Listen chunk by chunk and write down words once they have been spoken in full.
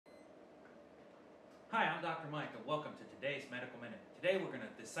Hi, I'm Dr. Mike and welcome to today's Medical Minute. Today we're going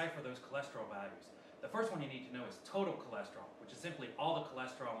to decipher those cholesterol values. The first one you need to know is total cholesterol, which is simply all the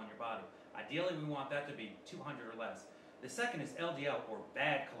cholesterol in your body. Ideally we want that to be 200 or less. The second is LDL, or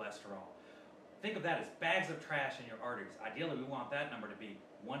bad cholesterol. Think of that as bags of trash in your arteries. Ideally we want that number to be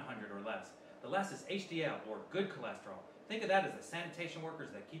 100 or less. The last is HDL, or good cholesterol. Think of that as the sanitation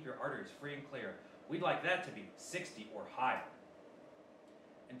workers that keep your arteries free and clear. We'd like that to be 60 or higher.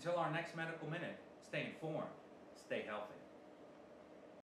 Until our next Medical Minute, stay informed, stay healthy.